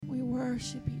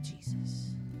worship you, Jesus.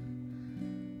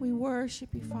 We worship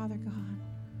you, Father God.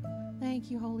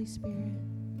 Thank you, Holy Spirit.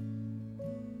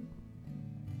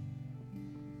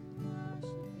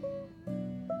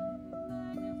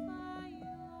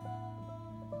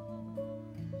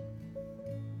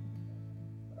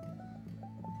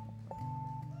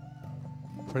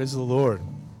 Praise the Lord.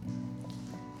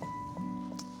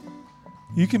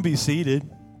 You can be seated.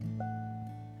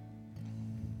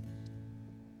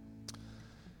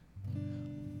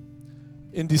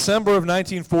 In December of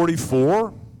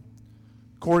 1944,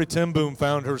 Corrie ten Boom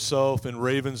found herself in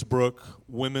Ravensbrück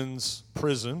Women's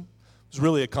Prison. It was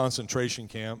really a concentration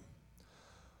camp.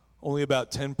 Only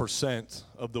about 10%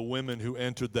 of the women who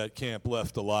entered that camp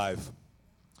left alive.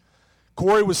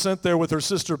 Corrie was sent there with her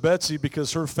sister Betsy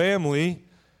because her family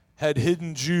had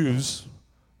hidden Jews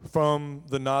from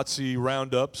the Nazi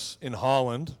roundups in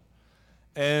Holland.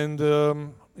 And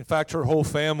in fact, her whole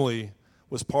family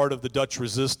was part of the Dutch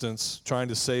resistance trying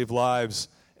to save lives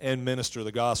and minister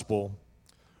the gospel.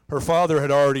 Her father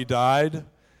had already died,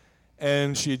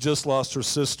 and she had just lost her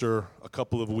sister a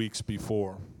couple of weeks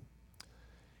before.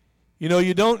 You know,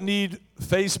 you don't need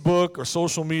Facebook or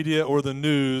social media or the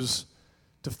news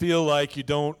to feel like you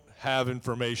don't have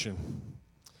information.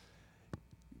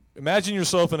 Imagine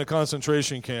yourself in a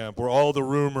concentration camp where all the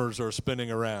rumors are spinning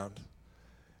around.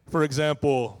 For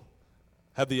example,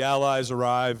 have the Allies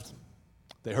arrived?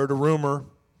 They heard a rumor.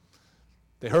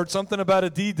 They heard something about a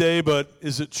D-Day, but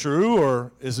is it true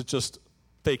or is it just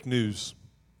fake news?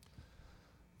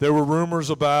 There were rumors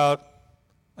about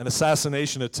an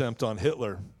assassination attempt on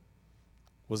Hitler.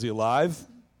 Was he alive?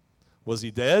 Was he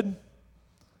dead?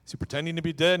 Is he pretending to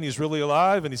be dead and he's really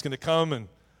alive and he's going to come and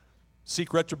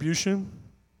seek retribution?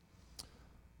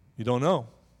 You don't know.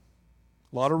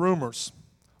 A lot of rumors,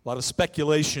 a lot of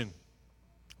speculation,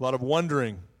 a lot of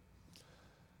wondering.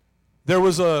 There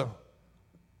was an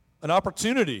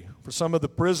opportunity for some of the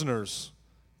prisoners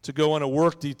to go on a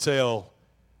work detail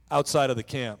outside of the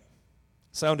camp.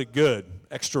 Sounded good.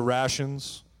 Extra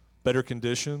rations, better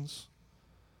conditions.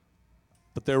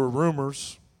 But there were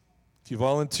rumors. If you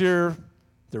volunteer,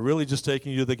 they're really just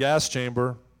taking you to the gas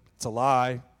chamber. It's a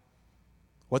lie.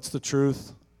 What's the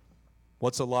truth?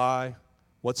 What's a lie?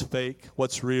 What's fake?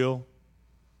 What's real?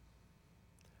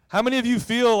 How many of you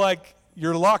feel like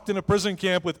you're locked in a prison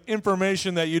camp with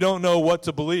information that you don't know what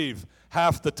to believe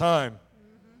half the time?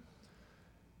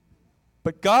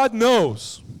 But God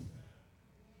knows.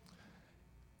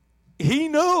 He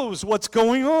knows what's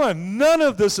going on. None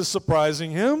of this is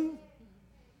surprising him.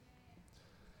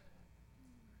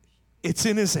 It's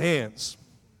in his hands.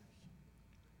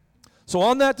 So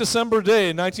on that December day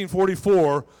in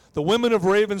 1944, the women of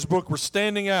Ravensbrück were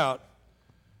standing out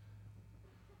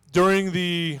during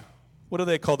the, what are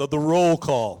they called, the roll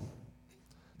call.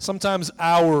 Sometimes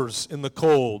hours in the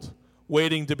cold,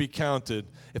 waiting to be counted.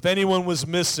 If anyone was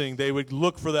missing, they would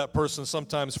look for that person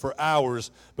sometimes for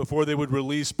hours before they would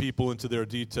release people into their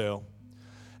detail.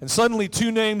 And suddenly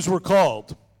 2 names were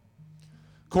called.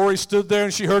 Corrie stood there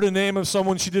and she heard a name of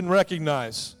someone she didn't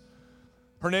recognize.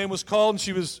 Her name was called and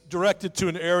she was directed to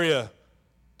an area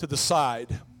to the side,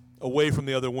 away from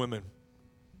the other women.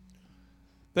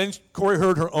 Then Corrie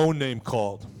heard her own name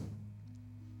called.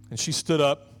 And she stood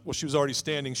up. Well, she was already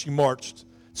standing. She marched,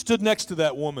 stood next to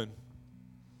that woman.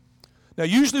 Now,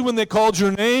 usually when they called your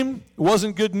name, it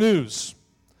wasn't good news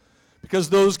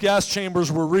because those gas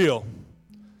chambers were real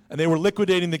and they were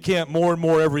liquidating the camp more and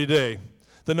more every day.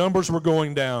 The numbers were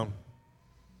going down.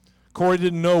 Corrie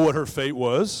didn't know what her fate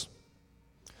was.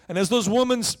 And as those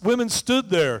women stood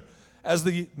there, as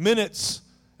the minutes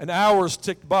and hours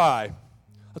ticked by,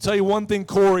 I'll tell you one thing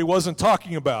Corrie wasn't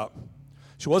talking about.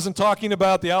 She wasn't talking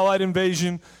about the Allied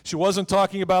invasion. She wasn't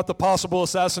talking about the possible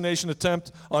assassination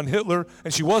attempt on Hitler.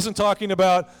 And she wasn't talking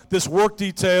about this work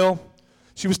detail.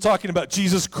 She was talking about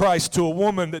Jesus Christ to a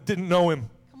woman that didn't know him.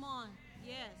 Come on.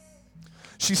 Yes.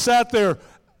 She sat there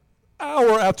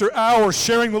hour after hour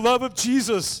sharing the love of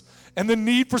Jesus and the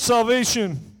need for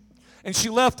salvation. And she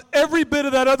left every bit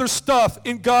of that other stuff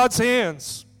in God's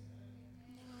hands.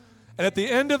 And at the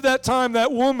end of that time,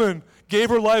 that woman gave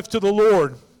her life to the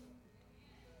Lord.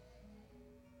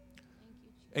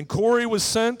 And Corrie was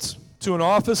sent to an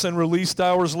office and released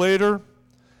hours later,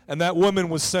 and that woman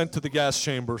was sent to the gas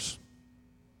chambers.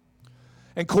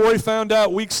 And Corrie found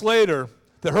out weeks later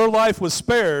that her life was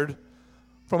spared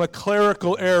from a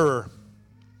clerical error,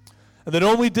 and that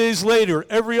only days later,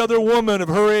 every other woman of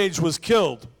her age was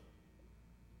killed.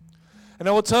 And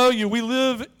I will tell you, we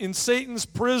live in Satan's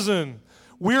prison.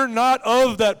 We're not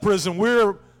of that prison.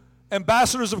 We're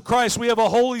ambassadors of Christ. We have a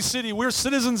holy city. We're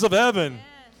citizens of heaven.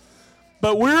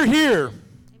 But we're here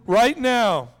right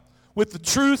now with the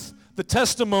truth, the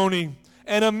testimony,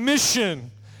 and a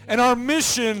mission. And our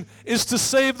mission is to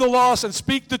save the lost and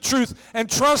speak the truth and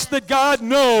trust that God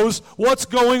knows what's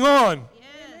going on.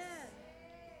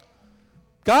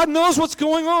 God knows what's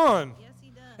going on. Yes, he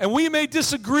does. And we may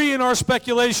disagree in our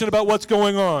speculation about what's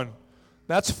going on.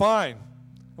 That's fine.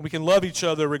 And we can love each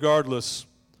other regardless.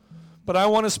 But I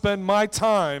want to spend my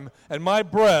time and my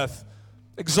breath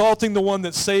exalting the one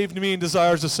that saved me and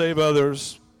desires to save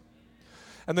others.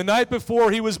 And the night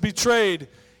before he was betrayed,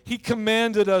 he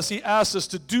commanded us, he asked us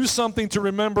to do something to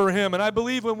remember him. And I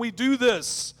believe when we do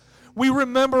this, we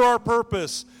remember our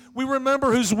purpose. We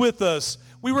remember who's with us.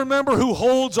 We remember who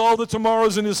holds all the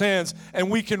tomorrows in his hands, and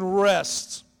we can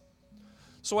rest.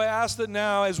 So I ask that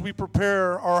now, as we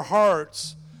prepare our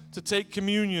hearts to take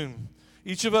communion,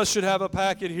 each of us should have a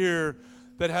packet here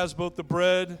that has both the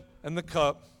bread and the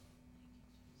cup.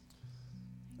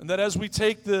 And that as we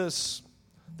take this,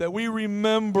 that we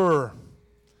remember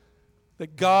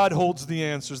that God holds the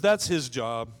answers. That's his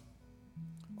job.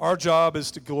 Our job is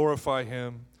to glorify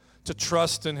him, to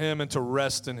trust in him, and to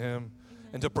rest in him,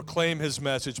 and to proclaim his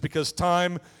message, because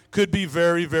time could be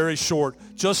very, very short,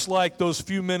 just like those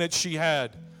few minutes she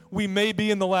had. We may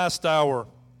be in the last hour.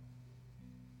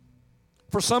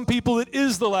 For some people, it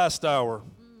is the last hour,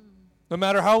 no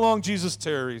matter how long Jesus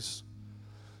tarries.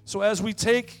 So as we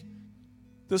take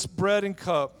this bread and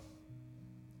cup,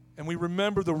 and we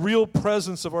remember the real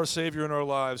presence of our Savior in our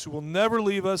lives, who will never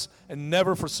leave us and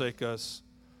never forsake us,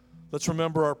 let's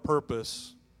remember our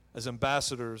purpose as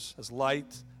ambassadors, as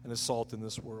light and as salt in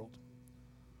this world.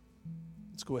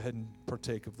 Let's go ahead and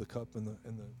partake of the cup and the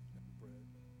bread.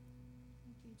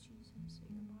 Thank you, Jesus,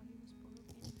 that your body was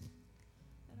broken,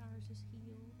 that ours is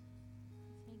healed.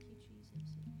 Thank you, Jesus, that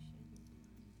you shed your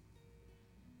blood.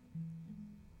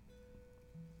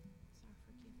 It's our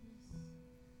forgiveness.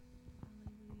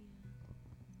 Hallelujah. You have made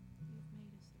us the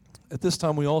right. At this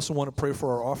time, we also want to pray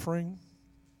for our offering.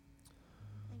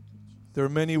 Thank you, Jesus. There are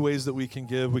many ways that we can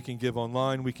give. We can give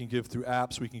online, we can give through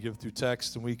apps, we can give through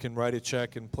text, and we can write a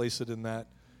check and place it in that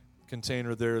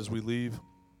container there as we leave.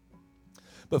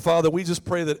 But Father, we just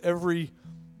pray that every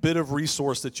bit of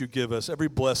resource that you give us, every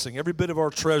blessing, every bit of our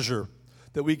treasure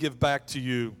that we give back to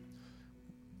you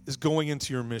is going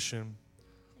into your mission.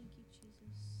 Thank you,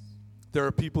 Jesus. There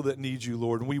are people that need you,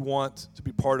 Lord, and we want to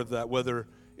be part of that, whether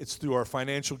it's through our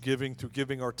financial giving, through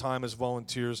giving our time as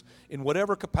volunteers. In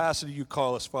whatever capacity you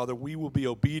call us, Father, we will be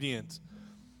obedient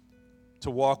to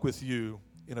walk with you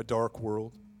in a dark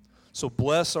world. So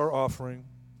bless our offering,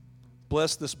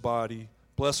 bless this body,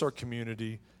 bless our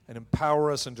community, and empower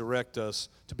us and direct us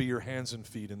to be your hands and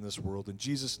feet in this world. In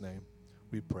Jesus' name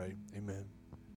we pray. Amen.